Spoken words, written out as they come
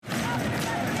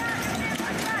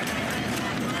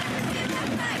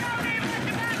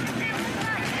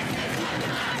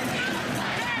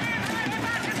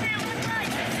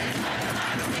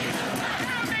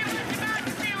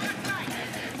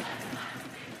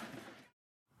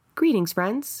Greetings,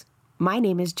 friends. My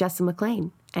name is Jessa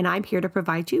McLean, and I'm here to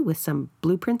provide you with some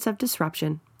blueprints of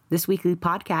disruption. This weekly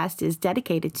podcast is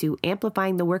dedicated to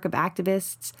amplifying the work of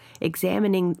activists,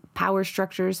 examining power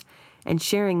structures, and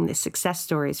sharing the success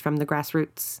stories from the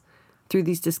grassroots. Through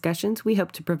these discussions, we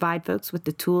hope to provide folks with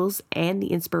the tools and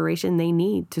the inspiration they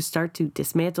need to start to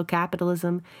dismantle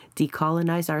capitalism,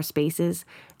 decolonize our spaces,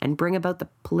 and bring about the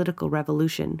political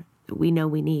revolution that we know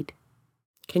we need.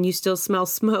 Can you still smell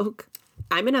smoke?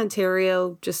 I'm in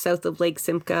Ontario, just south of Lake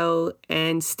Simcoe,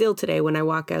 and still today when I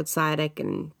walk outside, I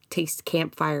can taste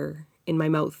campfire in my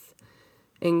mouth.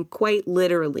 And quite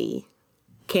literally,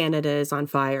 Canada is on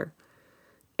fire.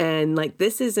 And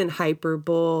this isn't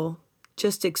hyperbole,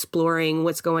 just exploring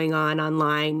what's going on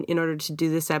online. In order to do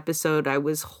this episode, I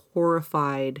was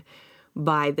horrified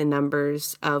by the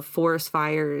numbers of forest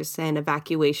fires and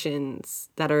evacuations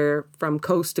that are from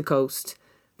coast to coast.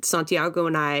 Santiago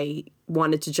and I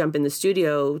wanted to jump in the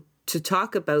studio to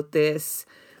talk about this.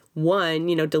 One,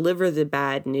 deliver the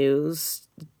bad news,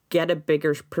 get a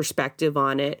bigger perspective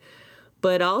on it,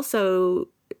 but also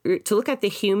to look at the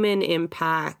human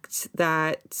impact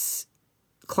that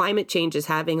climate change is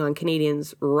having on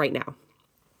Canadians right now.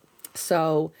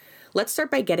 So let's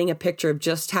start by getting a picture of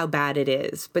just how bad it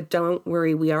is. But don't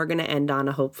worry, we are going to end on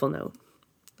a hopeful note.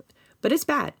 But it's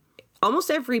bad.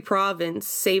 Almost every province,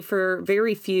 save for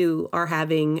very few, are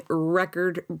having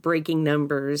record-breaking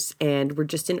numbers, and we're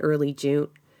just in early June.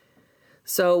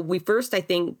 So we first, I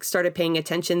think, started paying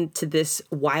attention to this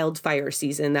wildfire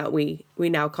season that we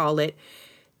now call it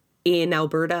in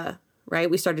Alberta,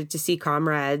 right? We started to see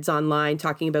comrades online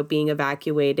talking about being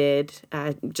evacuated.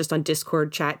 Just on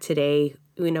Discord chat today,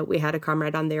 we had a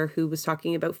comrade on there who was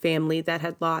talking about family that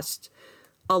had lost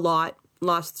a lot,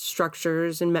 lost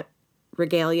structures and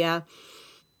regalia.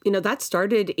 That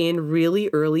started in really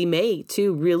early May,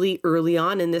 too, really early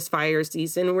on in this fire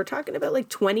season. We're talking about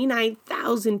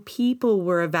 29,000 people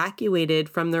were evacuated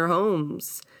from their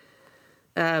homes.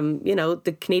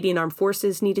 The Canadian Armed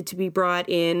Forces needed to be brought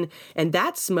in, and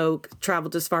that smoke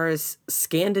traveled as far as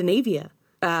Scandinavia.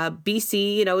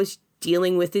 BC, is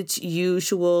dealing with its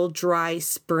unusually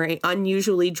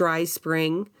dry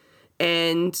spring,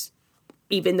 and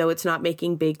even though it's not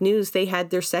making big news, they had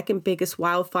their second biggest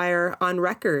wildfire on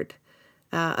record,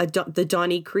 the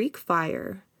Donnie Creek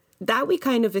fire. That we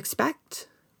kind of expect,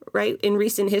 right? In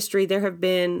recent history, there have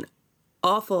been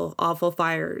awful, awful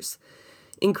fires,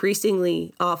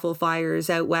 increasingly awful fires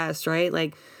out west, right?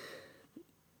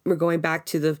 We're going back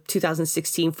to the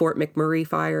 2016 Fort McMurray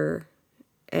fire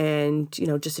and,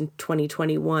 just in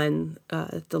 2021,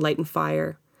 the Leighton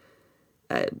fire.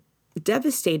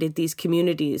 Devastated these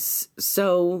communities.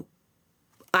 So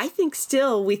I think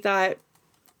still we thought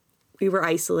we were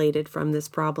isolated from this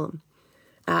problem.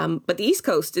 But the East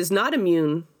Coast is not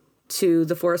immune to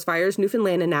the forest fires.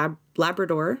 Newfoundland and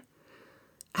Labrador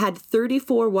had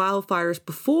 34 wildfires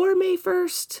before May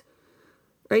 1st,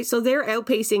 right? So they're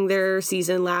outpacing their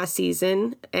season last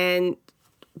season, and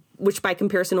which by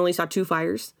comparison only saw 2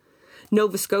 fires.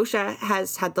 Nova Scotia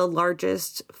has had the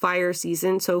largest fire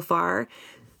season so far.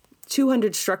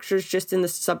 200 structures just in the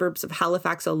suburbs of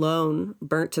Halifax alone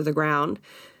burnt to the ground.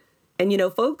 And,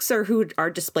 folks who are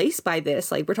displaced by this,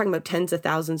 we're talking about tens of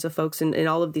thousands of folks in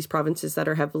all of these provinces that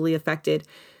are heavily affected.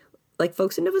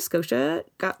 Folks in Nova Scotia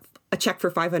got a check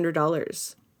for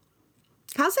 $500.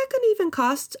 How's that going to even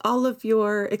cost all of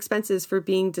your expenses for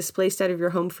being displaced out of your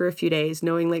home for a few days,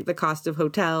 knowing the cost of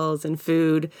hotels and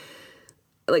food?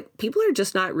 People are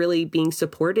just not really being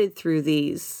supported through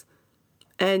these.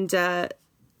 And,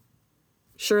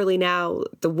 surely now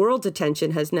the world's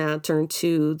attention has now turned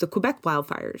to the Quebec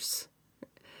wildfires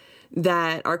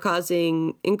that are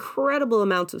causing incredible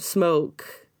amounts of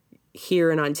smoke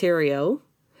here in Ontario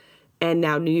and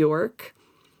now New York,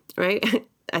 right?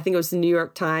 I think it was the New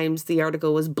York Times. The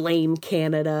article was Blame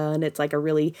Canada, and it's a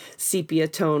really sepia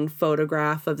tone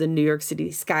photograph of the New York City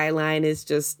skyline is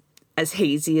just as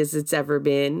hazy as it's ever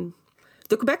been.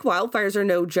 The Quebec wildfires are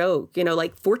no joke.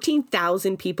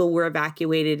 14,000 people were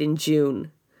evacuated in June.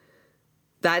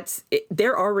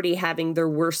 They're already having their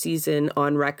worst season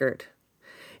on record.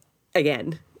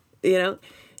 Again,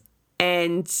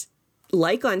 And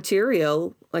like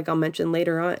Ontario, I'll mention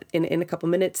later on in a couple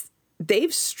minutes,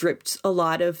 they've stripped a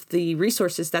lot of the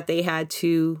resources that they had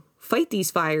to fight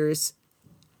these fires,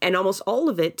 and almost all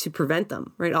of it to prevent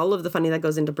them, right? All of the funding that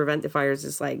goes into prevent the fires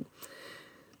is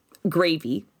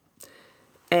gravy.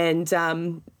 And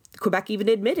Quebec even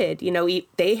admitted,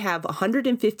 they have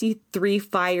 153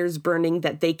 fires burning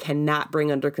that they cannot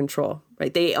bring under control,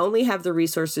 right? They only have the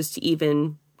resources to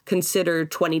even consider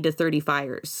 20 to 30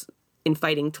 fires. in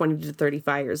fighting 20 to 30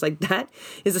 fires. Like, that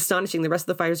is astonishing. The rest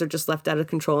of the fires are just left out of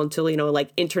control until,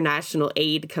 like international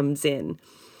aid comes in,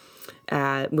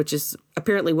 which is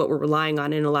apparently what we're relying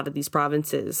on in a lot of these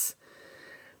provinces.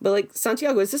 But like,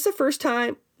 Santiago, is this the first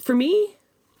time for me?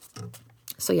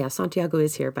 So yeah, Santiago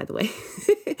is here, by the way.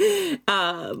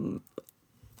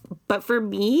 But for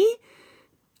me,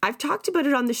 I've talked about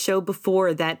it on the show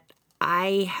before that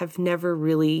I have never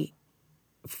really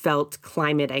felt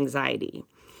climate anxiety.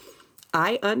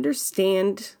 I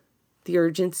understand the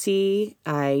urgency.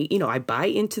 I buy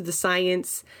into the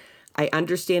science. I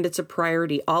understand it's a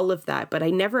priority, all of that, but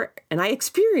I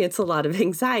experience a lot of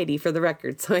anxiety, for the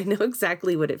record, so I know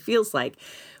exactly what it feels like,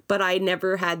 but I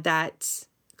never had that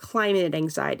climate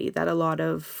anxiety that a lot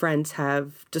of friends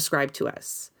have described to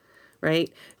us,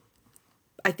 right?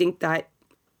 I think that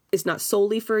is not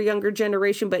solely for a younger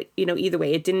generation, but either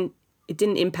way, it didn't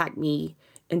impact me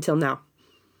until now.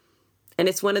 And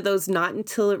it's one of those, not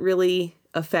until it really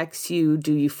affects you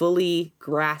do you fully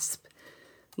grasp,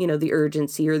 the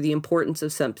urgency or the importance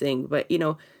of something. But,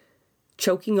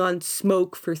 choking on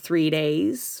smoke for 4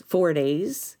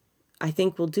 days, I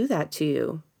think will do that to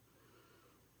you.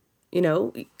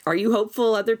 Are you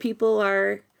hopeful other people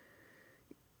are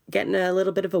getting a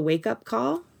little bit of a wake-up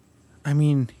call? I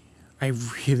mean, I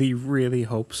really, really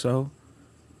hope so.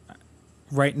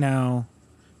 Right now,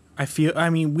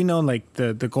 we know like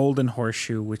the Golden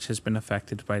Horseshoe, which has been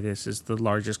affected by this, is the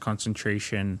largest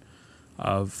concentration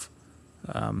of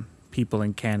people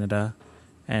in Canada,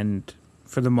 and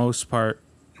for the most part,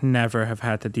 never have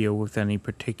had to deal with any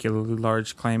particularly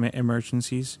large climate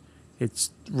emergencies.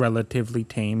 It's relatively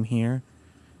tame here,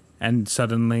 and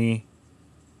suddenly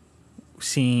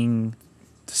seeing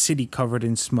the city covered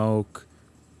in smoke,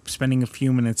 spending a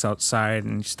few minutes outside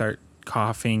and you start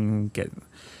coughing,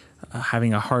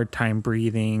 having a hard time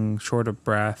breathing, short of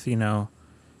breath,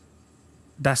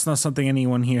 that's not something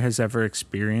anyone here has ever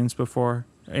experienced before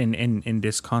in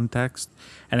this context.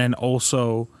 And then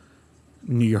also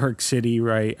New York City,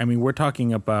 right? I mean, we're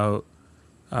talking about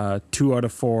 2 out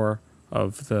of 4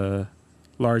 of the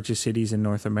largest cities in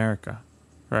North America,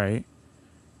 right?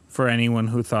 For anyone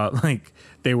who thought like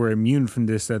they were immune from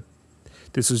this, that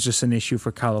this was just an issue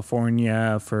for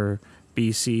California, for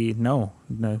BC. No,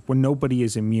 nobody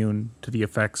is immune to the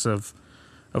effects of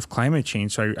climate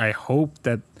change. So I hope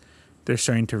that they're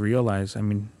starting to realize. I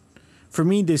mean, for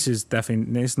me,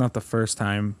 it's not the first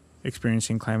time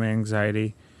experiencing climate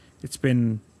anxiety. It's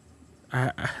been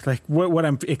like what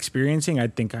I'm experiencing. I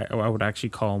think I would actually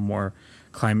call more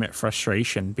climate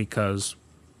frustration, because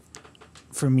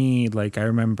for me, like, I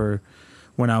remember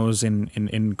when I was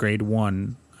in grade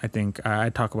 1, I think I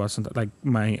talk about something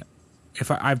like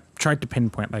I've tried to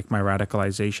pinpoint like my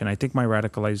radicalization. I think my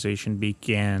radicalization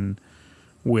began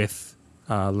with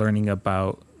learning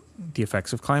about the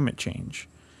effects of climate change.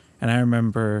 And I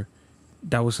remember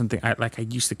that was something I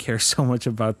used to care so much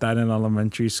about that in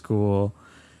elementary school.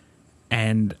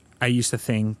 And I used to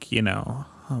think, oh,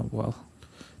 well,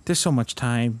 there's so much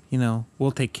time,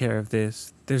 we'll take care of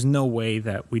this. There's no way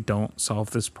that we don't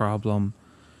solve this problem,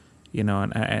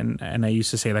 and I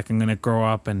used to say, like, I'm going to grow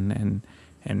up and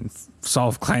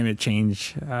solve climate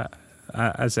change,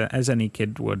 as any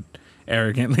kid would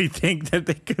arrogantly think that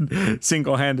they could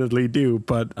single-handedly do.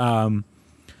 But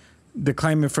the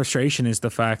climate frustration is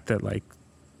the fact that, like,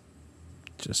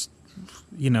 just,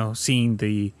 seeing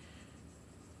the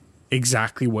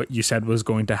exactly what you said was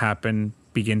going to happen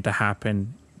begin to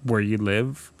happen where you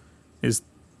live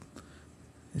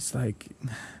it's like,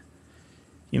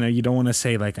 you don't want to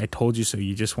say, like, I told you so.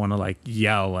 You just want to, like,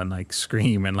 yell and, like,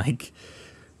 scream and, like,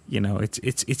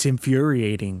 it's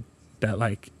infuriating that,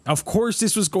 like, of course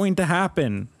this was going to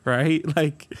happen, right?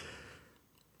 Like,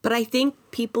 but I think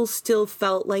people still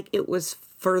felt like it was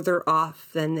further off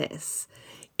than this.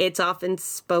 It's often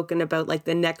spoken about, like,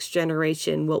 the next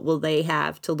generation, what will they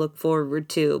have to look forward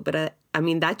to? But I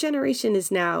mean, that generation is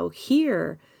now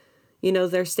here.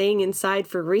 They're staying inside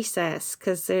for recess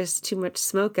because there's too much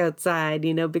smoke outside,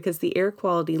 because the air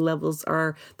quality levels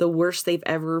are the worst they've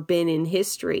ever been in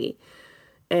history.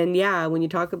 And yeah, when you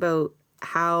talk about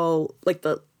how, like,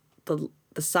 the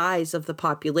size of the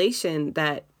population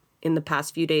that in the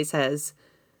past few days has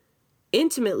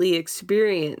intimately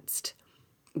experienced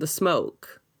the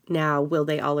smoke. Now, will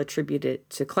they all attribute it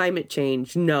to climate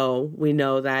change? No, we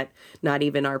know that not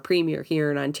even our premier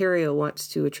here in Ontario wants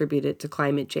to attribute it to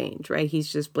climate change, right? He's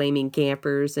just blaming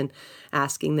campers and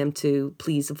asking them to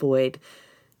please avoid,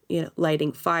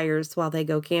 lighting fires while they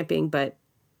go camping. But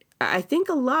I think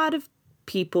a lot of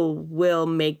people will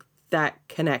make that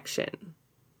connection,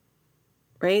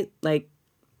 right? Like,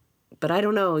 But I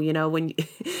don't know, when,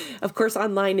 of course,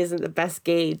 online isn't the best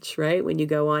gauge, right? When you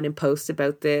go on and post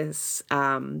about this,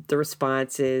 the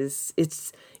response is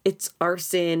it's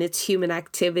arson, it's human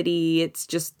activity, it's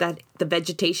just that the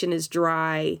vegetation is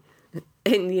dry.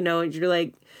 And, you're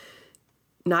like,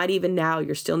 not even now,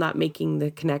 you're still not making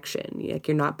the connection. Like,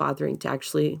 you're not bothering to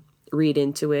actually read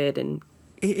into it. And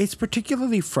it's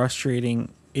particularly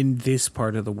frustrating in this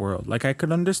part of the world. Like, I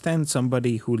could understand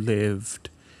somebody who lived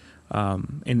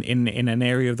in an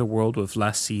area of the world with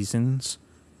less seasons,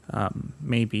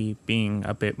 maybe being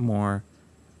a bit more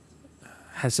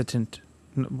hesitant.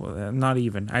 Not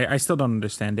even. I still don't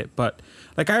understand it. But,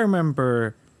 like, I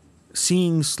remember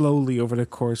seeing slowly over the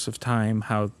course of time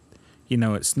how,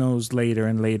 it snows later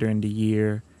and later in the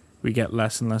year. We get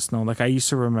less and less snow. Like, I used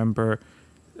to remember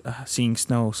seeing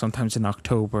snow sometimes in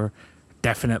October.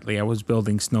 Definitely, I was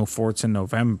building snow forts in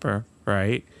November,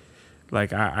 right?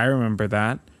 Like, I remember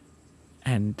that.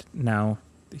 And now,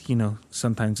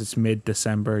 sometimes it's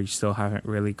mid-December. You still haven't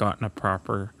really gotten a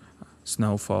proper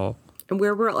snowfall. And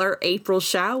where were our April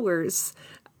showers?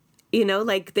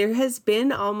 Like, there has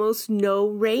been almost no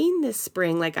rain this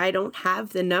spring. Like, I don't have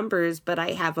the numbers, but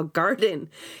I have a garden.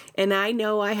 And I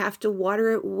know I have to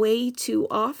water it way too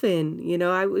often.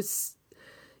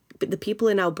 The people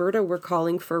in Alberta were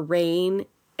calling for rain.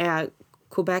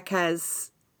 Quebec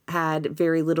has had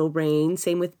very little rain.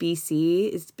 Same with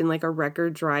BC. It's been like a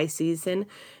record dry season.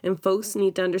 And folks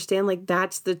need to understand, like,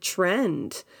 that's the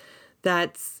trend.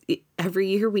 Every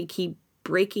year we keep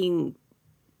breaking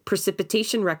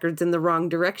precipitation records in the wrong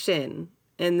direction.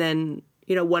 And then,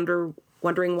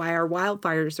 wondering why our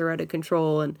wildfires are out of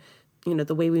control. And,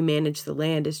 the way we manage the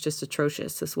land is just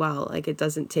atrocious as well. Like, it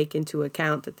doesn't take into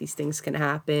account that these things can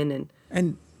happen.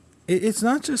 And it's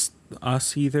not just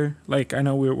us either. Like, I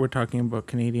know we're talking about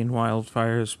Canadian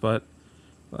wildfires, but,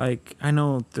 like, I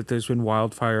know that there's been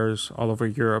wildfires all over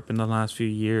Europe in the last few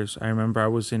years. I remember I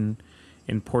was in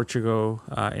Portugal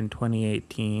in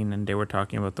 2018, and they were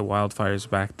talking about the wildfires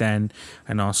back then.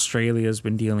 And Australia's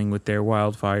been dealing with their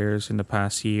wildfires in the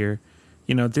past year.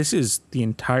 This is the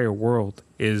entire world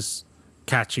is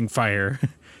catching fire.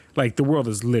 Like, the world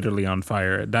is literally on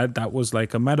fire. That was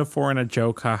like a metaphor and a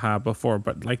joke, haha, before,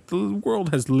 but, like, the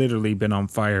world has literally been on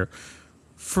fire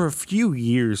for a few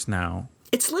years now.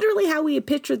 It's literally how we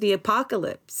picture the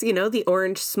apocalypse, the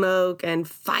orange smoke and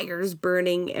fires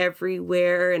burning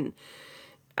everywhere.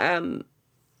 And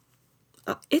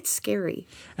it's scary.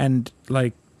 And,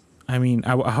 like, I mean,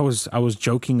 I was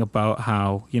joking about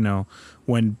how,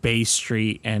 when Bay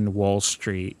Street and Wall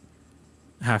Street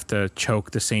have to choke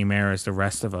the same air as the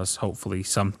rest of us, hopefully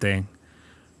something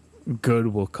good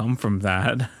will come from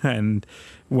that. And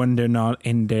when they're not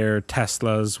in their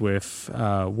Teslas with,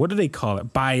 what do they call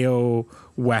it? Bio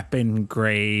weapon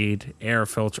grade air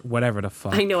filter, whatever the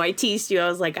fuck. I know, I teased you. I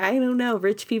was like, I don't know.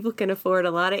 Rich people can afford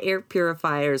a lot of air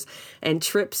purifiers and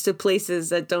trips to places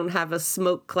that don't have a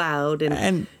smoke cloud.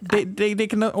 And they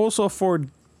can also afford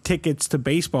tickets to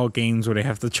baseball games where they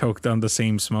have to choke down the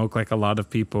same smoke. Like, a lot of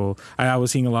people, I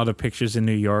was seeing a lot of pictures in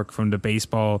New York from the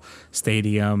baseball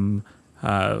stadium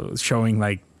showing,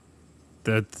 like,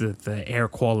 the air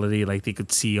quality, like they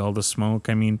could see all the smoke.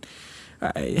 I mean,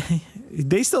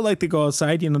 they still like to go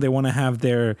outside. They want to have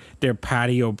their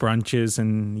patio brunches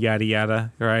and yada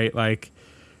yada, right? Like,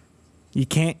 you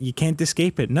can't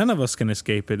escape it. None of us can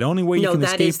escape it. The only way you can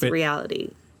escape it. No, that is the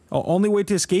reality. Only way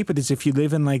to escape it is if you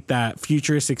live in, like, that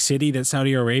futuristic city that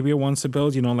Saudi Arabia wants to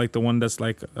build. Like the one that's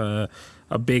like a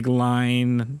big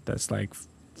line that's like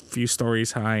few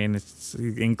stories high and it's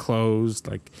enclosed.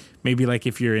 Like, maybe like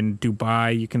if you're in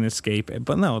Dubai you can escape it,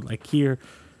 but no, like here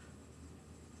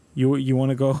you want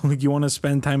to go, like, you want to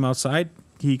spend time outside,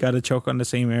 you got to choke on the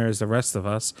same air as the rest of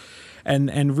us.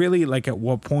 And really, like, at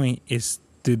what point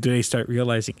do they start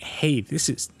realizing, hey, this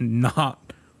is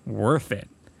not worth it?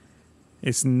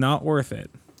 It's not worth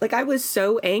it. Like, I was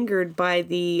so angered by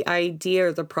the idea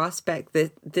or the prospect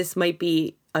that this might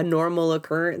be a normal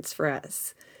occurrence for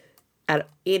us.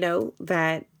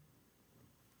 That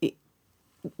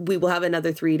we will have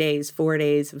another 3 days, 4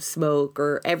 days of smoke,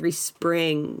 or every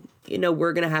spring,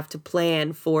 we're going to have to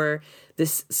plan for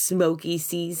this smoky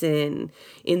season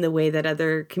in the way that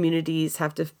other communities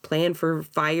have to plan for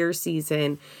fire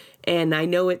season. And I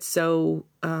know it's so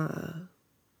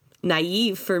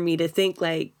naive for me to think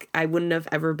like I wouldn't have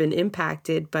ever been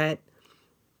impacted, but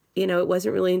it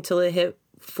wasn't really until it hit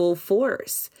full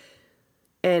force.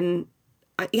 And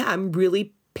I'm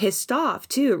really pissed off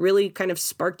too. It really kind of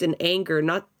sparked an anger.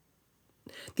 Not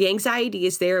the anxiety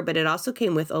is there, but it also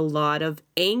came with a lot of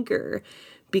anger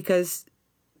because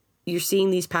you're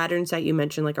seeing these patterns that you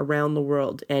mentioned, like around the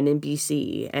world and in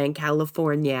BC and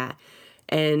California.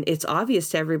 And it's obvious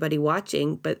to everybody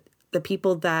watching, but the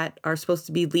people that are supposed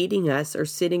to be leading us are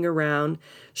sitting around,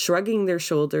 shrugging their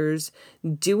shoulders,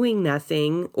 doing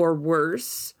nothing, or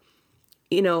worse.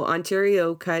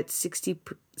 Ontario cut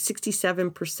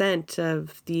 67%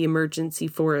 of the emergency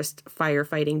forest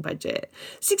firefighting budget.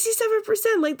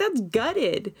 67%, like that's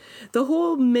gutted. The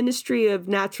whole Ministry of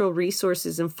Natural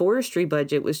Resources and Forestry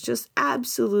budget was just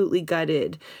absolutely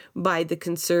gutted by the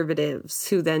Conservatives,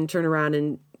 who then turn around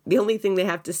and the only thing they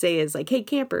have to say is like, hey,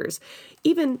 campers,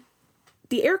 even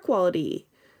the air quality.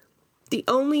 The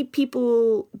only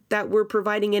people that were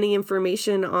providing any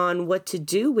information on what to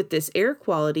do with this air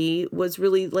quality was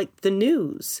really like the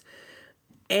news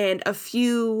and a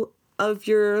few of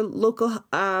your local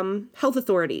health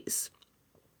authorities.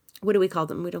 What do we call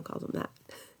them? We don't call them that.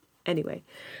 Anyway,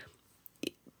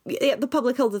 yeah, the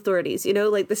public health authorities,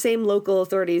 like the same local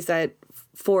authorities that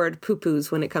Ford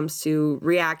poo-poos when it comes to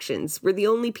reactions. We're the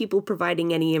only people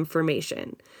providing any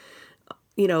information.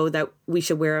 That we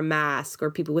should wear a mask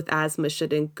or people with asthma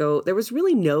shouldn't go. There was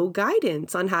really no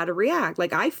guidance on how to react.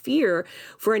 Like, I fear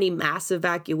for any mass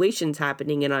evacuations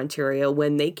happening in Ontario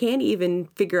when they can't even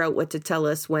figure out what to tell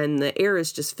us when the air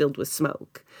is just filled with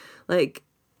smoke. Like,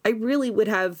 I really would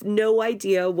have no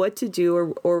idea what to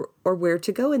do or where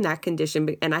to go in that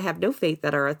condition. And I have no faith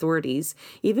that our authorities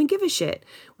even give a shit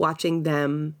watching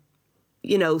them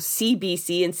see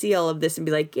BC and see all of this and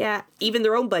be like, yeah, even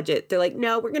their own budget. They're like,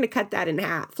 no, we're going to cut that in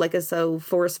half. Like as though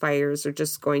forest fires are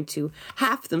just going to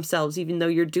half themselves, even though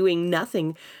you're doing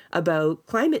nothing about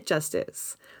climate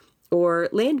justice or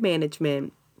land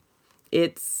management.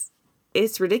 It's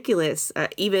ridiculous.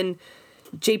 Even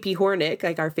JP Hornick,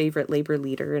 like our favorite Labour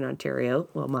leader in Ontario,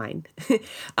 well, mine,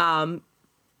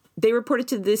 they reported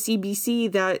to the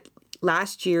CBC that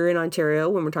last year in Ontario,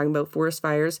 when we're talking about forest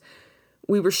fires,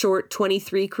 we were short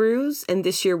 23 crews, and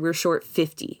this year we're short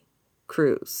 50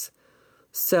 crews.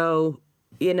 So,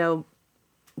 there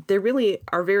really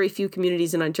are very few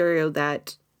communities in Ontario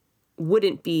that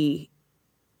wouldn't be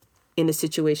in a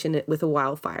situation with a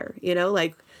wildfire,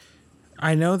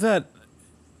 I know that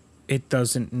it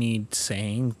doesn't need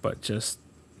saying, but just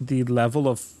the level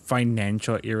of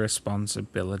financial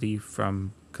irresponsibility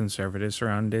from Conservatives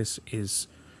around this is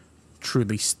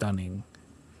truly stunning.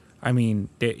 I mean,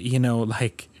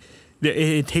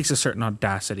 it takes a certain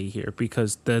audacity here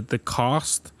because the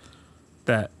cost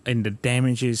that and the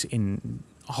damages in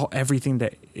everything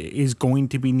that is going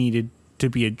to be needed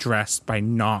to be addressed by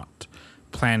not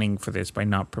planning for this, by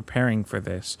not preparing for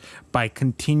this, by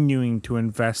continuing to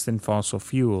invest in fossil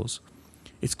fuels,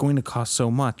 it's going to cost so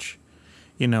much.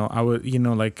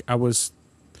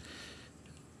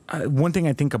 One thing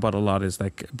I think about a lot is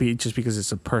just because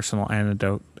it's a personal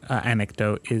anecdote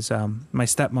is my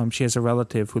stepmom. She has a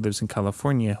relative who lives in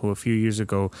California who a few years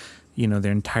ago,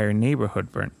 their entire neighborhood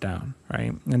burnt down,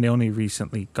 right? And they only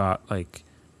recently got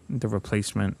the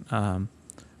replacement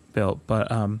built. But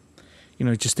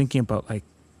just thinking about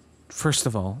first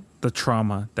of all, the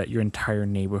trauma that your entire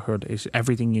neighborhood is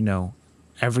everything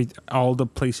all the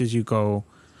places you go,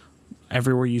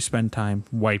 everywhere you spend time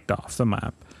wiped off the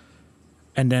map.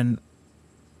 And then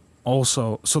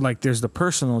also, there's the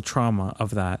personal trauma of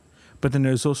that, but then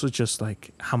there's also just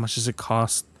how much does it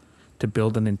cost to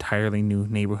build an entirely new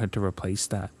neighborhood to replace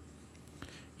that?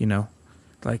 The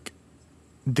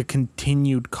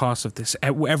continued cost of this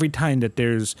every time that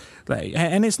there's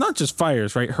and it's not just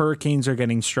fires, right? Hurricanes are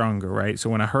getting stronger, right? So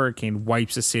when a hurricane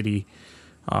wipes a city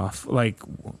off,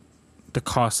 the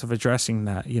cost of addressing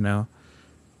that,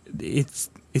 it's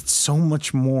so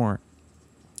much more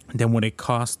than what it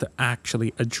costs to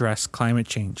actually address climate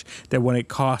change, than what it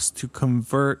costs to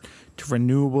convert to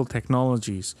renewable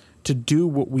technologies, to do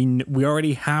what we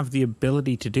already have the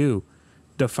ability to do,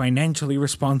 the financially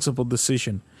responsible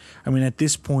decision. I mean, at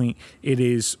this point, I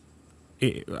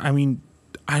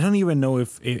don't even know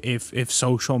if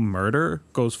social murder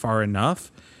goes far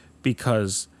enough,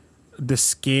 because the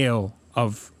scale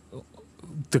of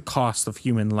the cost of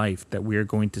human life that we are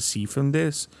going to see from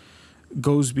this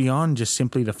goes beyond just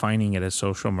simply defining it as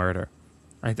social murder.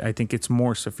 I think it's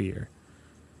more severe.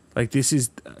 This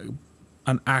is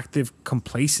an active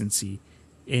complacency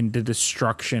in the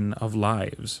destruction of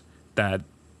lives that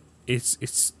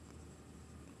it's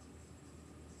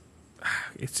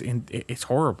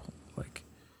horrible.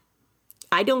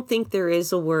 I don't think there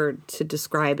is a word to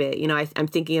describe it. I'm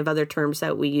thinking of other terms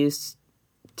that we use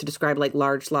to describe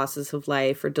large losses of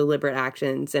life or deliberate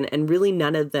actions, and really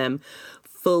none of them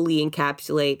fully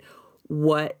encapsulate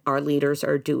what our leaders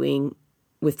are doing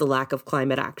with the lack of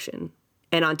climate action.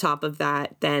 And on top of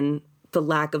that, then the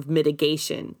lack of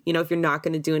mitigation. You know, if you're not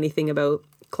going to do anything about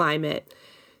climate,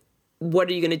 what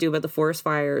are you going to do about the forest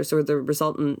fires or the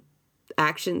resultant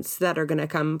actions that are going to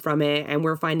come from it? And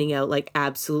we're finding out like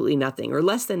absolutely nothing or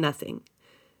less than nothing.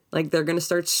 Like they're going to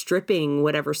start stripping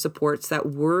whatever supports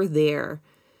that were there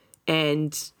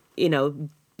and, you know,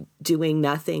 doing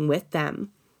nothing with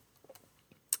them.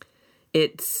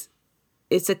 It's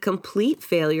a complete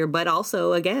failure, but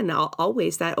also, again,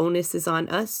 always that onus is on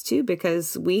us too,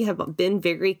 because we have been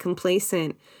very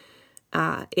complacent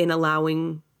in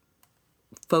allowing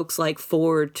folks like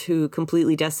Ford to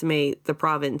completely decimate the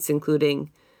province,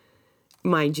 including,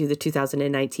 mind you, the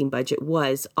 2019 budget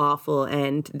was awful,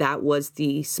 and that was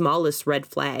the smallest red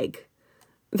flag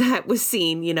that was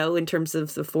seen, you know, in terms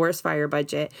of the forest fire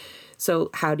budget. So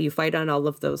how do you fight on all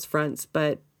of those fronts?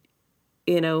 But,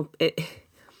 you know, it's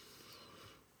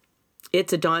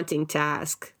a daunting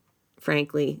task,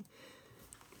 frankly.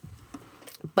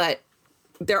 But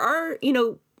there are, you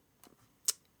know,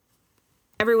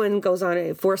 everyone goes on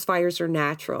it, forest fires are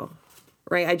natural,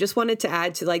 right? I just wanted to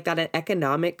add to like that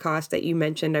economic cost that you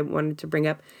mentioned. I wanted to bring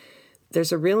up,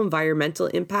 there's a real environmental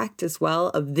impact as well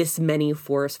of this many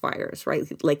forest fires,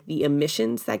 right? Like the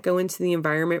emissions that go into the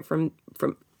environment from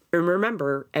and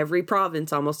remember, every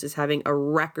province almost is having a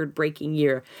record-breaking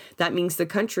year. That means the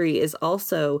country is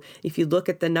also, if you look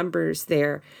at the numbers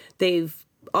there, they've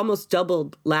almost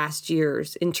doubled last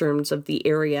year's in terms of the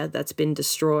area that's been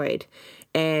destroyed.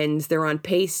 And they're on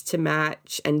pace to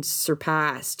match and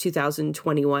surpass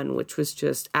 2021, which was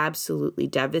just absolutely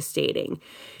devastating.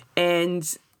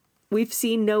 And we've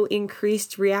seen no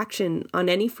increased reaction on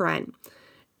any front.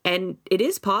 And it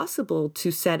is possible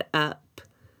to set up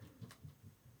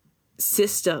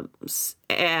systems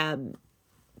that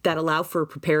allow for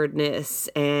preparedness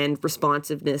and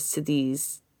responsiveness to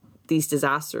these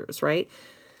disasters, right?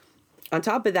 On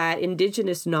top of that,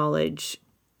 Indigenous knowledge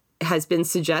has been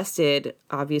suggested,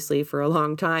 obviously, for a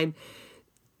long time,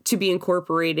 to be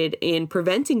incorporated in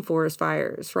preventing forest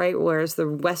fires, right? Whereas the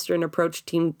Western approach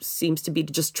seems to be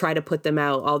to just try to put them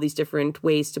out, all these different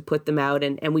ways to put them out,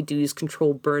 and we do use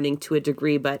controlled burning to a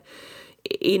degree, but,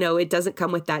 you know, it doesn't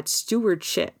come with that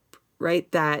stewardship,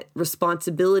 right? That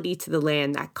responsibility to the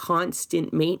land, that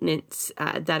constant maintenance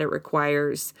that it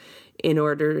requires in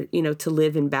order, you know, to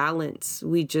live in balance.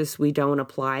 We don't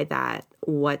apply that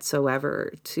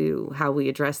whatsoever to how we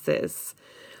address this.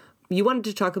 You wanted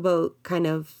to talk about kind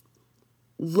of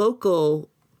local,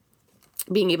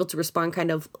 being able to respond kind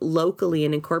of locally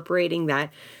and incorporating that.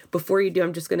 Before you do,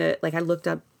 I'm just going to, like, I looked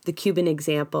up the Cuban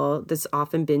example that's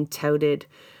often been touted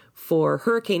for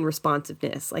hurricane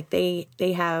responsiveness. Like they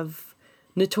have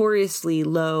notoriously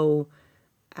low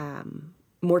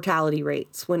mortality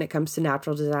rates when it comes to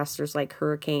natural disasters like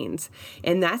hurricanes.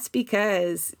 And that's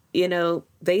because, you know,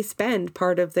 they spend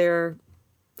part of their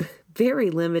very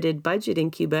limited budget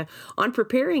in Cuba on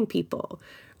preparing people,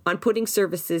 on putting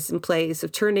services in place,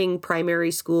 of turning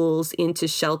primary schools into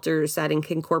shelters that can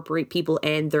incorporate people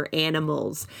and their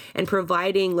animals, and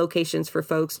providing locations for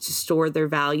folks to store their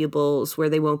valuables where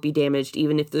they won't be damaged,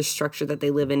 even if the structure that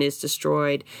they live in is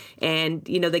destroyed. And,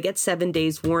 you know, they get 7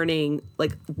 days warning,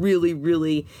 like really,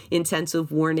 really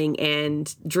intensive warning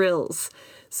and drills.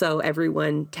 So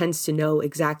everyone tends to know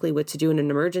exactly what to do in an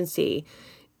emergency.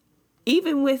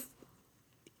 Even with,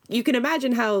 you can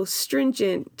imagine how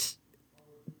stringent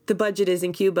the budget is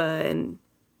in Cuba and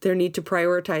their need to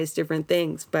prioritize different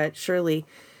things, but surely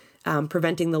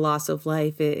preventing the loss of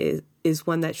life is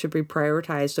one that should be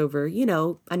prioritized over, you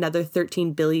know, another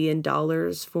 $13 billion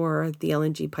for the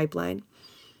LNG pipeline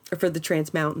or for the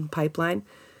Trans Mountain pipeline,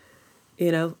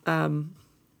 you know,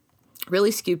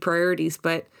 really skewed priorities.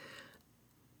 But,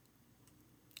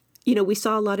 you know, we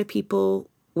saw a lot of people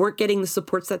weren't getting the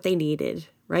supports that they needed,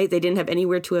 right? They didn't have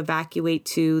anywhere to evacuate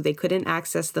to. They couldn't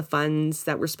access the funds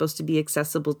that were supposed to be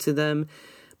accessible to them.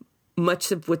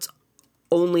 Much of what's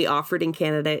only offered in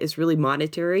Canada is really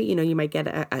monetary. You know, you might get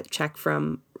a check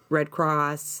from Red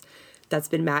Cross that's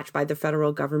been matched by the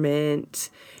federal government,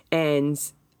 and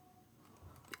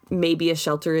maybe a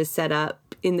shelter is set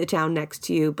up in the town next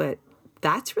to you, but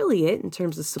that's really it in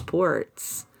terms of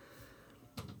supports.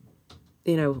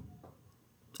 You know,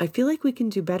 I feel like we can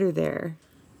do better there.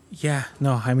 Yeah,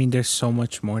 no, I mean, there's so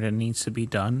much more that needs to be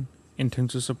done in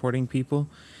terms of supporting people.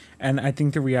 And I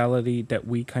think the reality that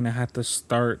we kind of had to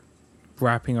start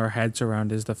wrapping our heads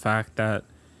around is the fact that,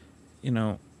 you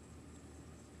know,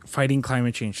 fighting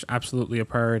climate change is absolutely a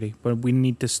priority, but we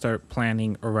need to start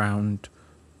planning around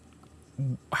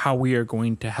how we are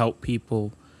going to help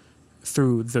people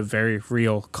through the very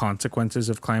real consequences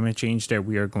of climate change that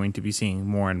we are going to be seeing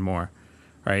more and more.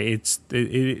 Right,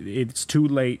 it's too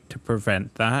late to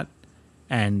prevent that,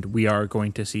 and we are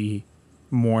going to see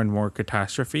more and more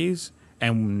catastrophes,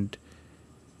 and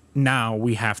now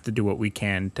we have to do what we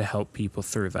can to help people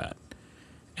through that.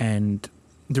 And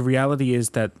the reality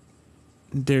is that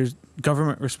there's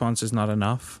government response is not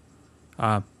enough.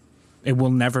 It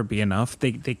will never be enough.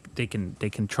 They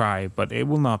can try, but it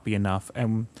will not be enough.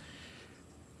 And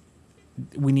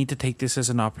we need to take this as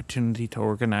an opportunity to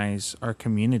organize our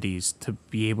communities to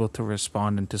be able to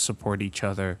respond and to support each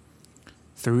other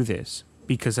through this.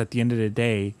 Because at the end of the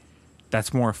day,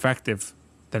 that's more effective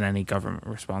than any government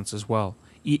response as well.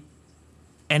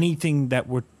 Anything that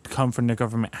would come from the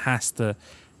government has to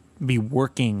be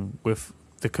working with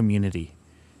the community.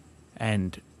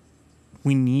 And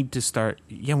we need to start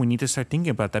thinking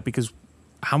about that, because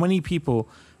how many people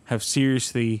have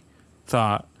seriously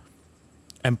thought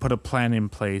and put a plan in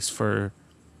place for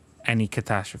any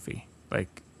catastrophe?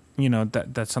 Like, you know,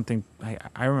 that's something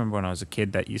I remember when I was a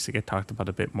kid that used to get talked about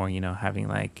a bit more, you know, having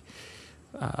like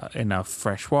enough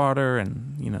fresh water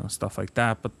and, you know, stuff like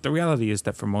that. But the reality is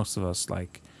that for most of us,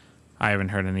 like, I haven't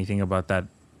heard anything about that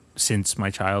since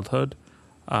my childhood.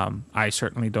 I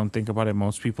certainly don't think about it.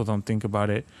 Most people don't think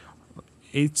about it.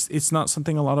 It's not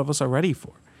something a lot of us are ready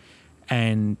for.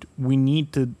 And we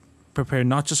need to prepare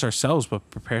not just ourselves, but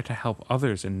prepare to help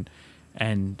others.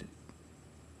 And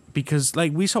because,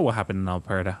 like, we saw what happened in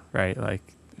Alberta, right?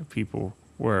 Like, people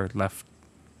were left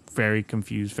very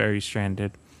confused, very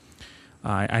stranded.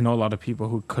 I know a lot of people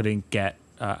who couldn't get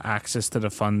access to the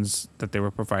funds that they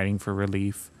were providing for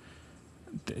relief.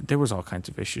 There was all kinds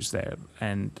of issues there.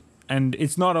 And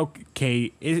it's not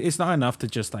okay. It's not enough to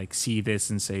just, like, see this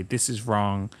and say, this is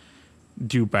wrong,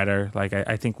 do better. Like,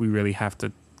 I think we really have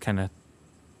to kind of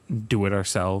do it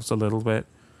ourselves a little bit,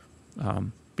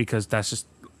 because that's just...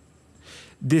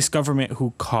 This government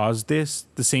who caused this,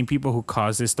 the same people who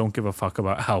caused this, don't give a fuck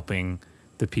about helping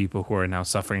the people who are now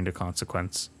suffering the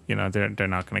consequence. You know, they're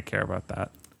not going to care about that.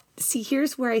 See,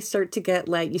 here's where I start to get,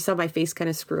 like, you saw my face kind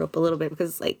of screw up a little bit,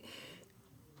 because, like,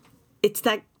 it's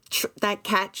that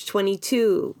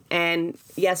catch-22. And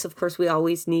yes, of course, we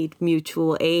always need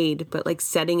mutual aid, but, like,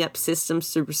 setting up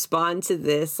systems to respond to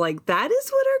this, like, that is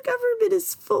what our government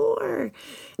is for.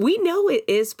 We know it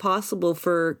is possible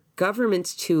for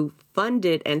governments to fund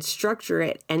it and structure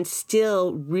it and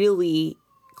still really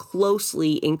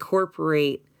closely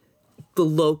incorporate the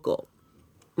local,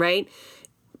 right?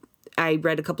 I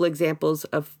read a couple examples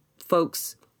of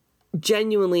folks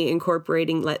genuinely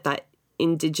incorporating that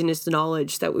indigenous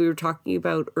knowledge that we were talking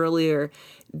about earlier.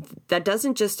 That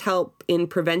doesn't just help in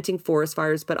preventing forest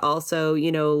fires, but also,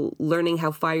 you know, learning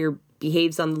how fire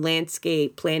behaves on the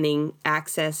landscape, planning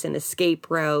access and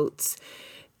escape routes.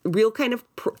 Real kind of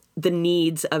the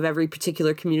needs of every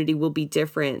particular community will be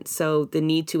different. So the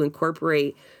need to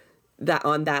incorporate that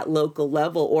on that local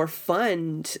level, or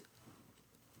fund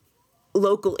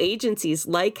local agencies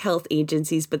like health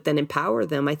agencies, but then empower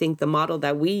them. I think the model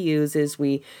that we use is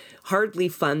we hardly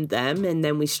fund them, and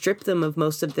then we strip them of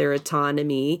most of their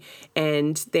autonomy.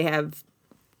 And they have,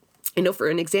 you know, for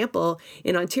an example,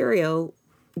 in Ontario,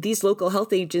 these local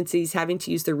health agencies having to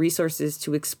use their resources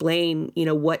to explain, you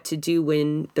know, what to do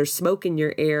when there's smoke in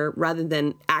your air, rather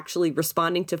than actually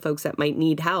responding to folks that might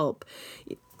need help.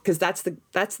 Because that's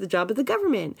the job of the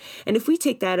government. And if we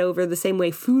take that over the same way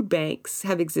food banks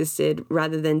have existed,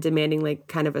 rather than demanding, like,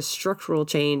 kind of a structural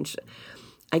change,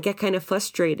 I get kind of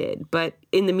frustrated. But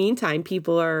in the meantime,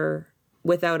 people are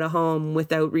without a home,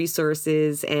 without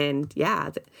resources. And yeah,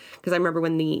 because I remember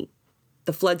when the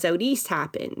floods out east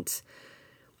happened,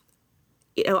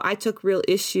 you know, I took real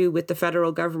issue with the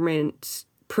federal government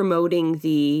promoting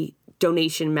the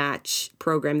donation match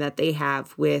program that they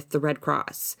have with the Red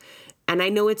Cross. And I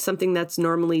know it's something that's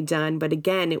normally done, but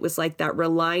again, it was like that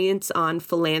reliance on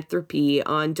philanthropy,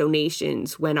 on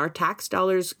donations, when our tax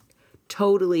dollars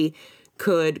totally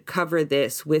could cover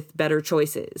this with better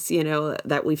choices, you know,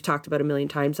 that we've talked about a million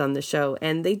times on the show.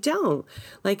 And they don't.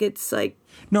 Like, it's like...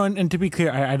 No, and to be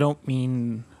clear, I don't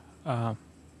mean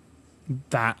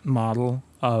that model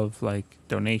of, like,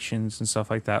 donations and stuff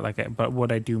like that. Like, but what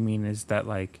I do mean is that,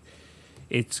 like,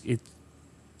 it's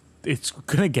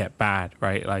gonna get bad,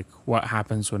 right? Like, what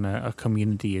happens when a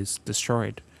community is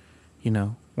destroyed? You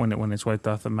know, when it's wiped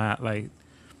off the map. Like,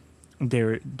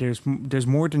 there's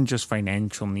more than just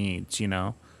financial needs. You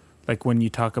know, like when you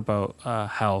talk about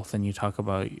health, and you talk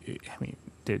about, I mean,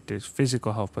 there's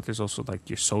physical health, but there's also, like,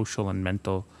 your social and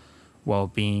mental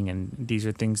well-being, and these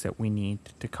are things that we need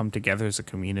to come together as a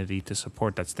community to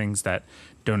support. That's things that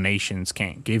donations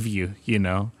can't give you. You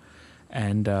know,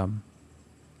 and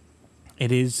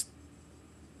it is.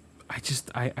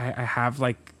 I have,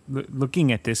 like,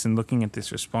 looking at this and looking at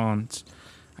this response,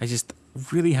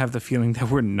 really have the feeling that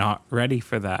we're not ready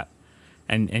for that.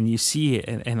 And you see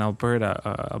it in Alberta,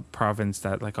 a province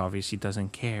that like obviously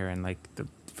doesn't care, and like the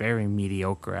very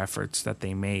mediocre efforts that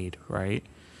they made, right?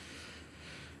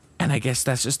 And I guess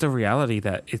that's just the reality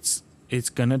that it's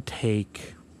gonna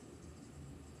take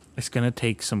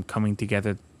some coming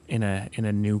together in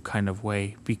a new kind of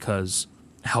way, because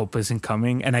help isn't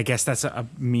coming. And I guess that's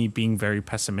me being very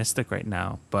pessimistic right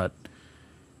now, but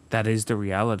that is the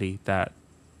reality, that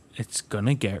it's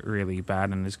gonna get really bad,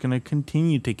 and it's gonna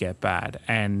continue to get bad.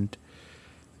 And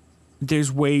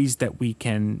there's ways that we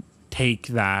can take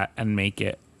that and make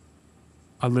it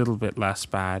a little bit less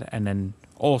bad, and then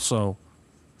also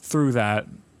through that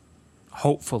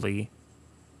hopefully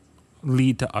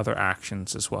lead to other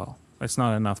actions as well. It's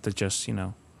not enough to just,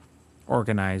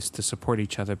 organize to support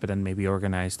each other, but then maybe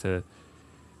organize to...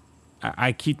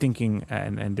 I keep thinking,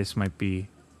 and this might be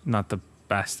not the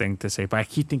best thing to say, but I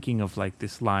keep thinking of like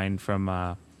this line from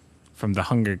the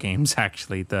Hunger Games,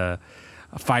 actually. The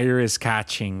fire is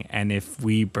catching, and if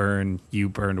we burn, you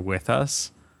burn with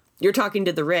us. You're talking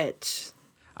to the rich.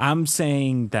 I'm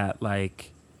saying that,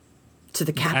 like, to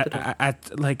the capital.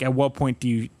 At what point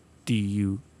do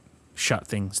you shut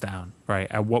things down, right?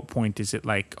 At what point is it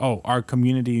like, oh, our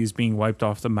community is being wiped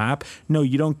off the map? No,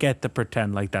 you don't get to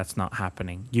pretend like that's not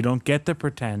happening. You don't get to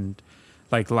pretend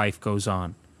like life goes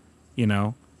on.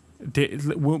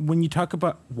 When you talk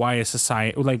about why a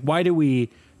society, like, why do we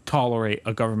tolerate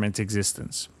a government's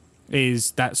existence,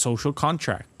 is that social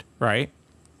contract, right?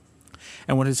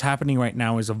 And what is happening right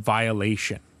now is a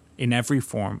violation in every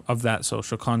form of that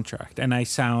social contract. And I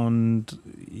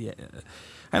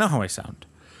know how I sound,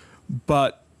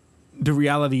 but the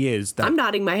reality is that... I'm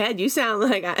nodding my head. You sound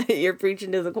like you're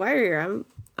preaching to the choir here.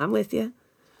 I'm with you.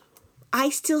 I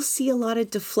still see a lot of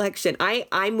deflection.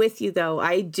 I'm with you, though.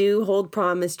 I do hold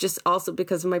promise, just also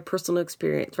because of my personal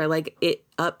experience, right? Like, it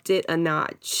upped it a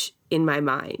notch in my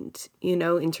mind,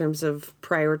 in terms of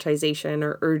prioritization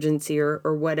or urgency or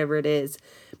whatever it is,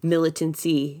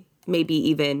 militancy, maybe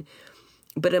even.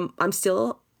 But I'm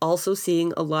still also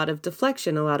seeing a lot of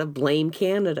deflection, a lot of blame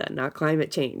Canada, not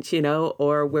climate change,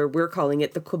 or where we're calling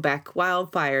it the Quebec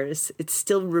wildfires. It's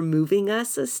still removing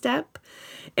us a step.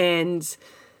 And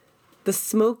the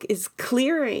smoke is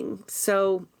clearing.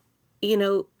 So,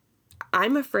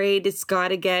 I'm afraid it's got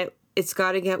to get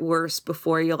worse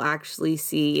before you'll actually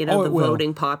see, the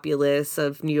voting populace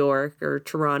of New York or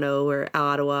Toronto or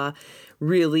Ottawa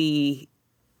really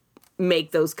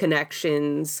make those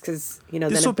connections, because, then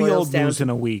this will be old news in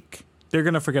a week. They're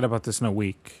going to forget about this in a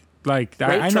week. Like,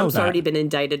 right? I know Trump's that. already been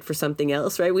indicted for something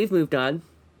else, right? We've moved on.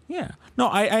 Yeah. No,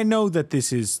 I know that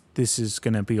this is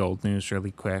going to be old news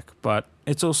really quick, but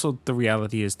it's also the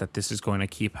reality is that this is going to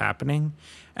keep happening.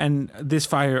 And this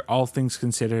fire, all things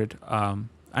considered,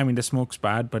 the smoke's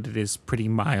bad, but it is pretty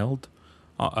mild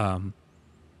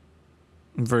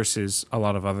versus a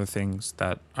lot of other things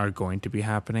that are going to be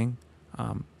happening.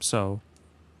 So,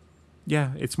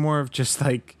 yeah, it's more of just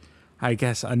like, I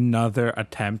guess, another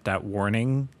attempt at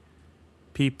warning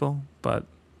people, but...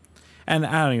 And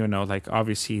I don't even know, like,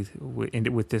 obviously,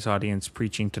 with this audience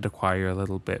preaching to the choir a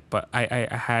little bit, but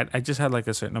I just had like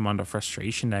a certain amount of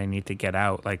frustration that I need to get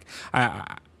out, like,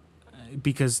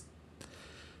 because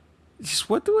just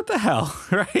what the hell,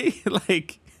 right?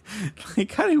 like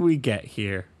how did we get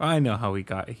here? I know how we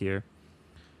got here,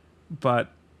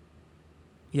 but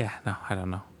yeah, no, I don't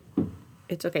know.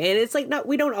 It's okay, and it's like,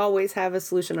 we don't always have a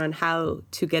solution on how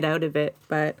to get out of it,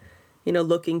 but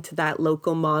looking to that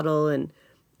local model and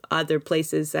other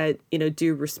places that,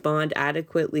 do respond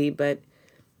adequately. But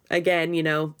again,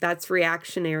 that's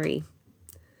reactionary.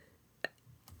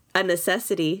 A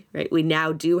necessity, right? We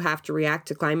now do have to react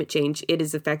to climate change. It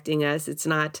is affecting us. It's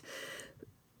not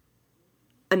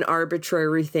an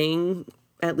arbitrary thing,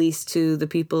 at least to the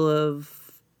people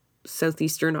of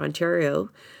southeastern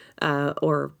Ontario,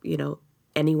 or,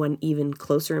 anyone even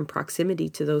closer in proximity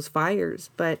to those fires.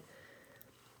 But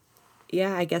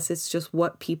yeah, I guess it's just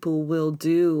what people will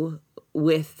do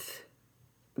with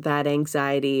that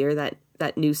anxiety or that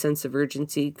new sense of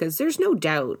urgency, because there's no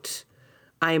doubt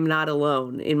I am not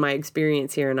alone in my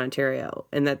experience here in Ontario,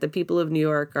 and that the people of New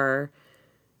York are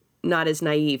not as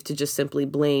naive to just simply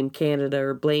blame Canada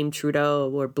or blame Trudeau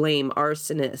or blame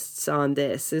arsonists on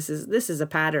this. This is a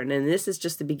pattern, and this is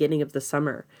just the beginning of the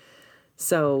summer.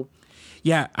 So...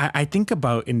 yeah, I think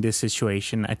about, in this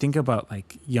situation, I think about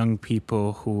like young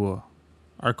people who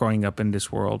are growing up in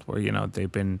this world where,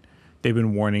 they've been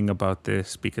warning about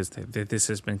this, because this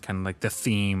has been kind of like the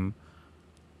theme,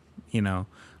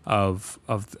 of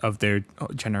their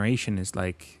generation, is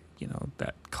like,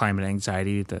 that climate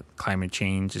anxiety, that climate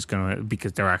change is going to,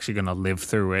 because they're actually going to live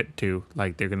through it too.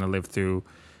 Like they're going to live through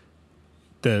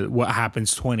what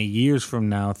happens 20 years from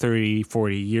now, 30,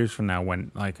 40 years from now,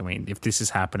 when, if this is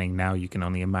happening now, you can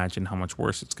only imagine how much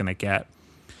worse it's going to get.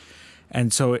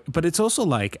 And so, but it's also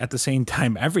like, at the same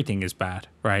time, everything is bad,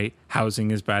 right? Housing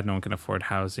is bad. No one can afford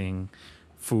housing,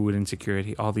 food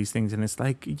insecurity, all these things. And it's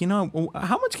like,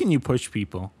 how much can you push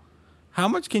people? How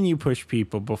much can you push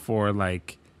people before,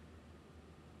 like,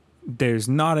 there's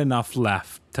not enough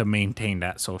left to maintain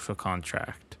that social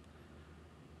contract?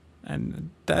 And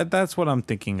that's what I'm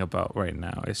thinking about right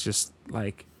now. It's just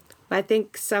like, I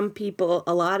think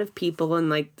a lot of people, and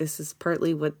like this is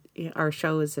partly what our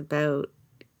show is about,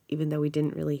 even though we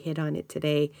didn't really hit on it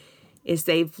today, is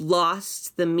they've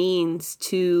lost the means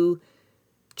to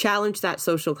challenge that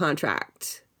social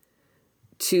contract,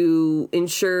 to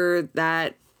ensure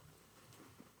that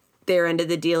their end of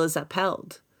the deal is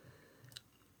upheld.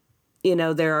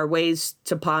 There are ways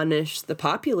to punish the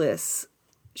populace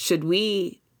should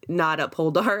we not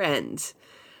uphold our end,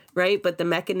 right? But the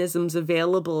mechanisms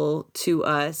available to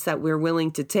us that we're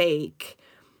willing to take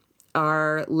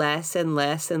are less and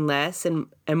less and less and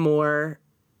more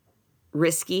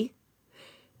risky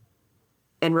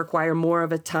and require more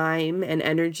of a time and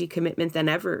energy commitment than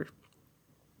ever.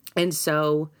 And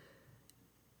so,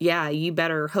 yeah, you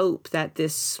better hope that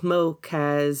this smoke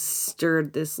has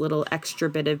stirred this little extra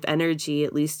bit of energy,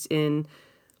 at least in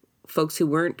folks who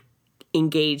weren't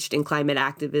engaged in climate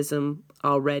activism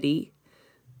already.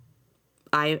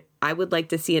 I would like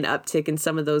to see an uptick in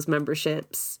some of those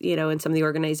memberships, in some of the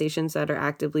organizations that are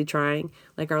actively trying,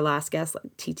 like our last guest,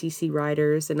 like TTC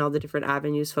riders and all the different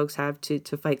avenues folks have to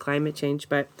fight climate change.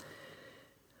 But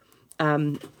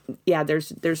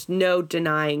there's no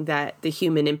denying that the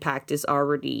human impact is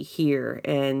already here,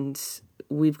 and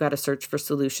we've got to search for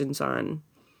solutions on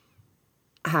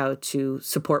how to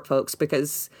support folks,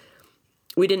 because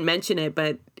we didn't mention it,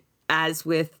 but as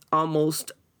with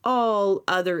almost all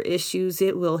other issues,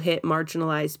 it will hit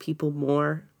marginalized people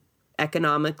more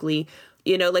economically.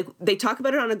 Like they talk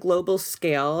about it on a global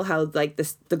scale, how like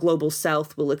the global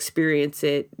south will experience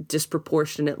it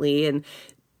disproportionately, and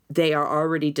they are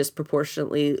already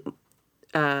disproportionately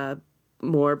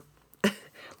more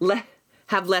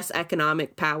have less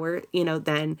economic power,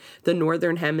 than the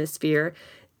northern hemisphere,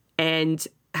 and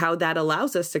how that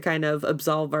allows us to kind of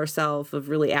absolve ourselves of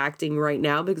really acting right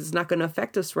now, because it's not going to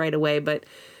affect us right away. But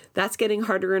that's getting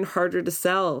harder and harder to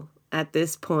sell at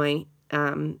this point.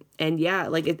 And yeah,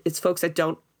 like it's folks that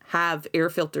don't have air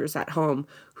filters at home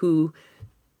who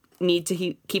need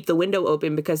to keep the window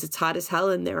open because it's hot as hell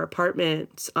in their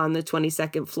apartments on the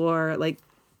 22nd floor.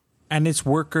 And it's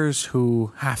workers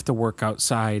who have to work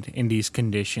outside in these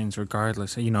conditions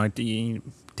regardless. You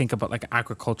think about like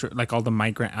agriculture, like all the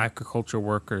migrant agriculture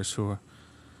workers who are,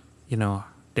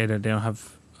 they don't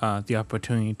have the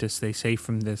opportunity to stay safe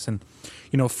from this. And,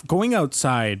 going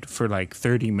outside for like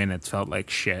 30 minutes felt like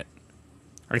shit.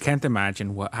 I can't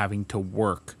imagine what having to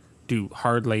work, do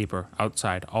hard labor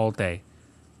outside all day,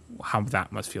 how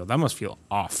that must feel. That must feel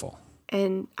awful.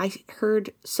 And I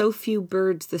heard so few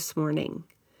birds this morning.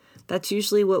 That's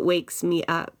usually what wakes me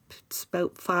up. It's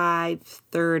about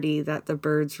 5:30 that the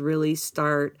birds really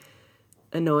start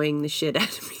annoying the shit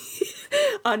out of me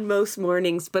on most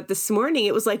mornings. But this morning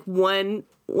it was like one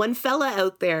fella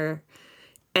out there,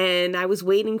 and I was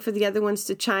waiting for the other ones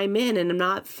to chime in, and I'm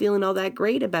not feeling all that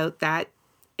great about that.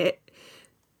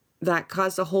 That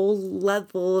caused a whole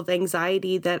level of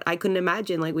anxiety that I couldn't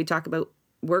imagine. Like we talk about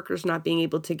workers not being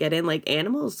able to get in, like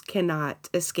animals cannot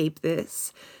escape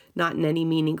this. Not in any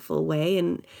meaningful way.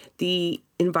 And the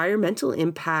environmental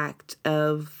impact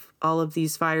of all of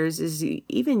these fires is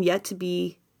even yet to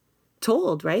be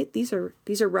told, right? These are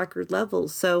record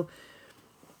levels. So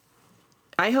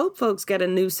I hope folks get a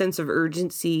new sense of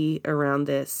urgency around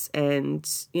this and,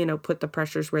 put the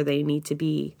pressures where they need to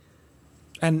be.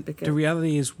 And the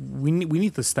reality is we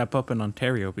need to step up in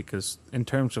Ontario, because in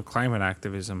terms of climate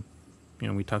activism,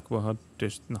 we talk about how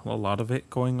there's a lot of it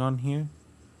going on here.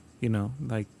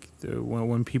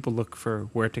 When people look for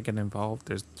where to get involved,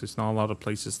 there's not a lot of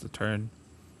places to turn.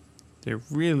 There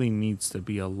really needs to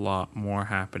be a lot more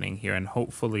happening here, and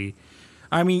hopefully,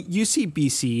 you see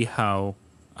BC how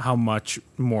much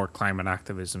more climate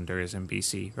activism there is in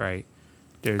BC, right?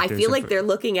 I feel like they're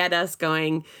looking at us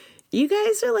going, you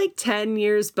guys are like 10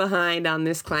 years behind on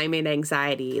this climate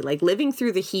anxiety, like living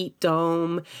through the heat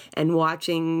dome and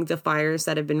watching the fires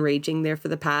that have been raging there for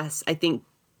the past, I think,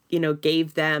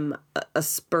 gave them a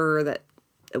spur that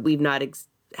we've not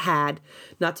had.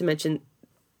 Not to mention,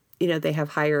 they have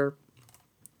higher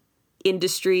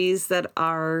industries that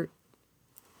are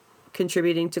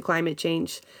contributing to climate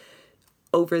change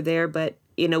over there. But,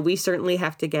 we certainly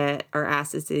have to get our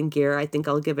asses in gear. I think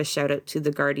I'll give a shout out to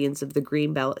the guardians of the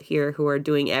Greenbelt here who are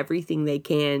doing everything they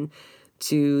can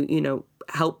to,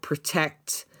 help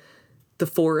protect the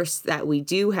forests that we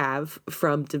do have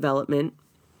from development.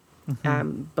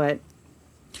 But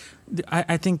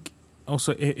I think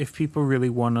also if people really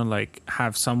want to like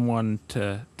have someone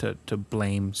to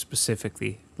blame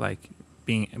specifically, like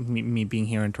me being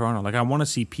here in Toronto, like I want to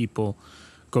see people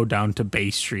go down to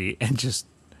Bay Street and just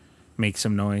make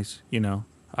some noise,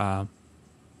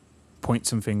 point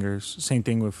some fingers. Same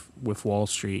thing with Wall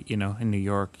Street, in New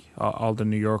York. All the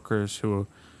New Yorkers who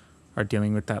are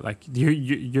dealing with that, like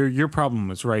your problem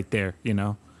is right there.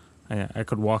 I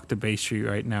could walk to Bay Street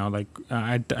right now. Like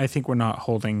I think we're not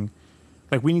holding.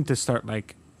 Like we need to start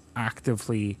like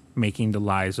actively making the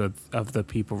lives of the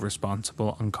people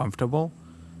responsible uncomfortable.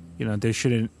 There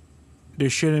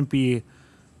shouldn't be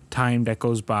time that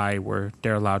goes by where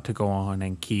they're allowed to go on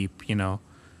and keep,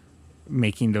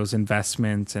 making those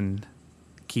investments and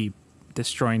keep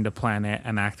destroying the planet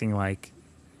and acting like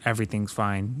everything's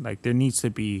fine. Like there needs to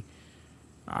be,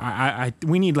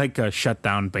 we need like a shut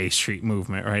down Bay Street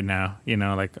movement right now,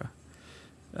 like,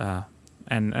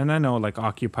 and I know like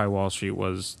Occupy Wall Street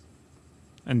was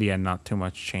in the end not too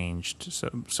much changed.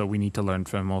 So we need to learn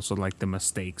from also like the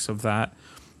mistakes of that.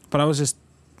 But I was just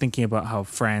thinking about how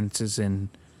France is in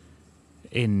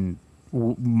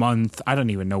month, I don't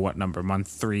even know what number, month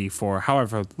 3, 4,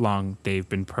 however long they've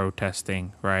been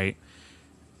protesting, right?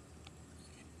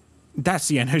 That's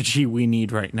the energy we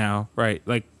need right now, right?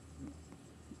 Like,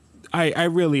 I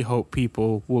really hope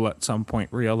people will at some point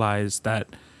realize that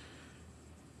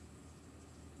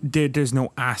there's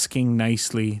no asking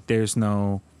nicely, there's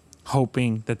no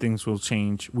hoping that things will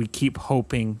change. We keep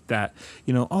hoping that,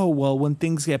 when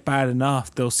things get bad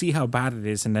enough, they'll see how bad it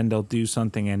is and then they'll do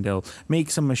something and they'll make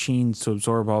some machines to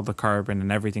absorb all the carbon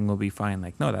and everything will be fine.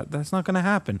 Like, no, that's not going to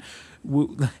happen.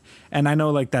 And I know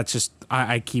like that's just,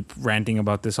 I keep ranting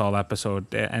about this all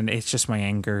episode and it's just my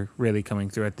anger really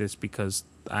coming through at this because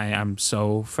I am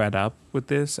so fed up with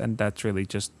this, and that's really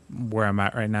just where I'm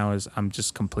at right now is I'm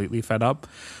just completely fed up.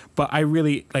 But I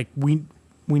really like we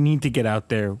need to get out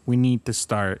there. We need to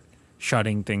start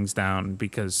shutting things down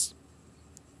because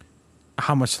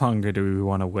how much longer do we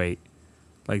want to wait?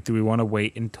 Like, do we want to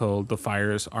wait until the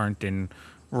fires aren't in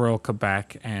rural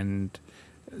Quebec and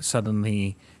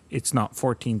suddenly it's not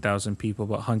 14,000 people,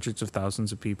 but hundreds of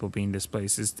thousands of people being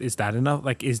displaced? Is that enough?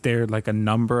 Like, is there like a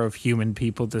number of human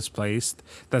people displaced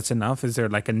that's enough? Is there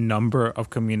like a number of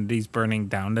communities burning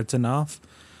down that's enough?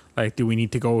 Like, do we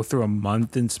need to go through a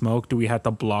month in smoke? Do we have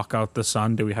to block out the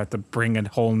sun? Do we have to bring a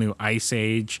whole new ice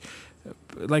age?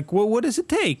 Like, what does it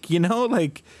take?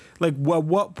 Like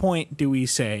what point do we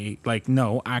say, like,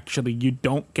 no, actually, you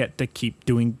don't get to keep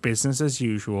doing business as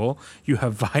usual. You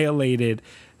have violated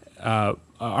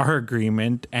our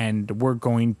agreement, and we're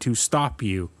going to stop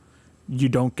you. You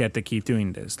don't get to keep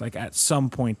doing this. Like, at some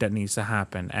point, that needs to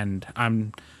happen. And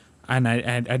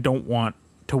I don't want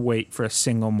to wait for a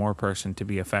single more person to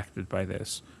be affected by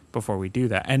this before we do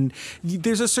that. And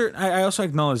there's a certain, I also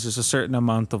acknowledge there's a certain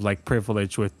amount of like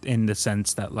privilege within the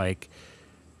sense that like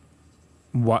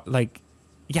what, like,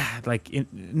 yeah, like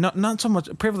not so much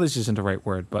privilege isn't the right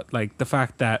word, but like the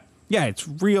fact that, yeah, it's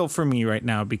real for me right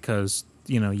now because,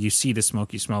 you see the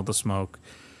smoke, you smell the smoke.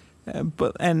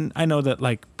 And I know that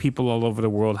like people all over the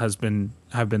world have been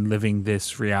living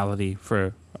this reality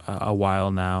for a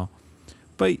while now.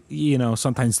 But,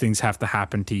 sometimes things have to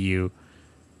happen to you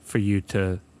for you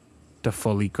to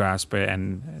fully grasp it.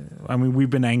 And I mean, we've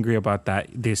been angry about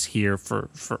this here for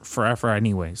forever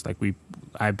anyways. Like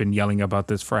I've been yelling about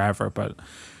this forever, but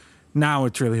now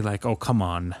it's really like, oh, come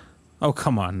on. Oh,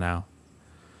 come on now.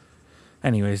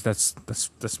 Anyways, that's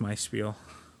my spiel.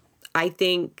 I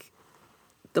think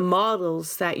the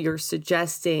models that you're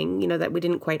suggesting, that we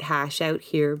didn't quite hash out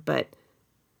here, but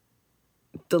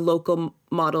the local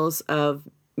models of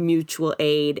mutual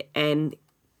aid and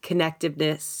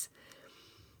connectiveness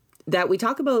that we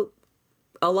talk about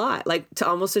a lot, like to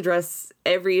almost address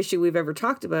every issue we've ever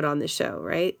talked about on the show,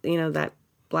 right? That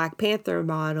Black Panther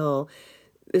model,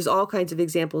 there's all kinds of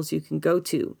examples you can go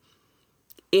to.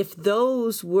 If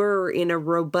those were in a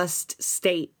robust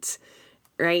state,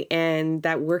 right, and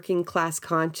that working class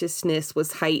consciousness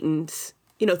was heightened,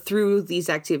 through these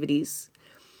activities,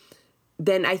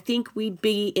 then I think we'd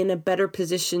be in a better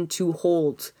position to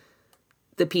hold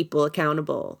the people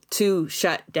accountable, to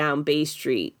shut down Bay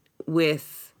Street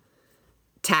with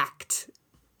tact,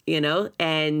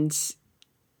 and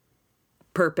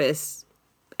purpose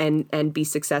and be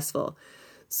successful.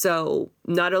 So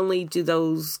not only do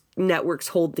those networks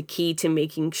hold the key to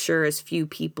making sure as few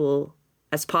people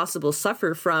as possible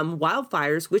suffer from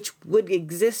wildfires, which would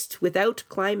exist without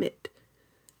climate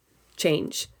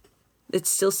change. It's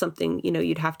still something,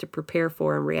 you'd have to prepare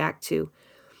for and react to.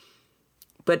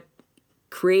 But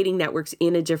creating networks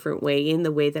in a different way, in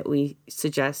the way that we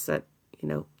suggest that,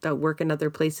 that work in other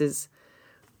places,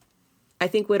 I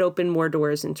think would open more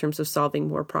doors in terms of solving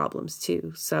more problems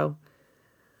too. So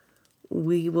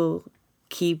we will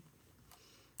keep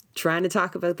trying to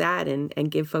talk about that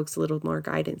and give folks a little more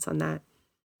guidance on that.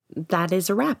 That is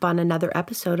a wrap on another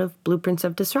episode of Blueprints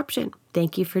of Disruption.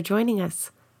 Thank you for joining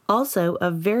us. Also, a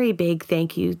very big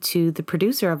thank you to the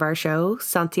producer of our show,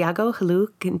 Santiago, Helou,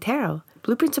 Quintero.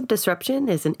 Blueprints of Disruption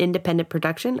is an independent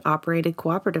production operated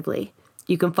cooperatively.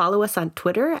 You can follow us on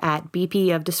Twitter at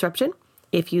BP of Disruption.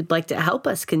 If you'd like to help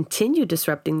us continue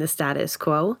disrupting the status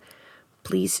quo,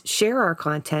 please share our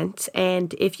content,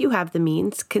 and if you have the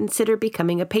means, consider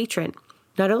becoming a patron.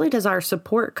 Not only does our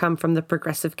support come from the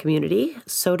progressive community,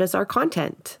 so does our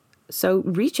content. So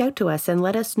reach out to us and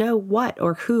let us know what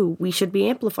or who we should be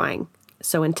amplifying.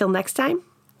 So until next time,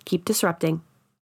 keep disrupting.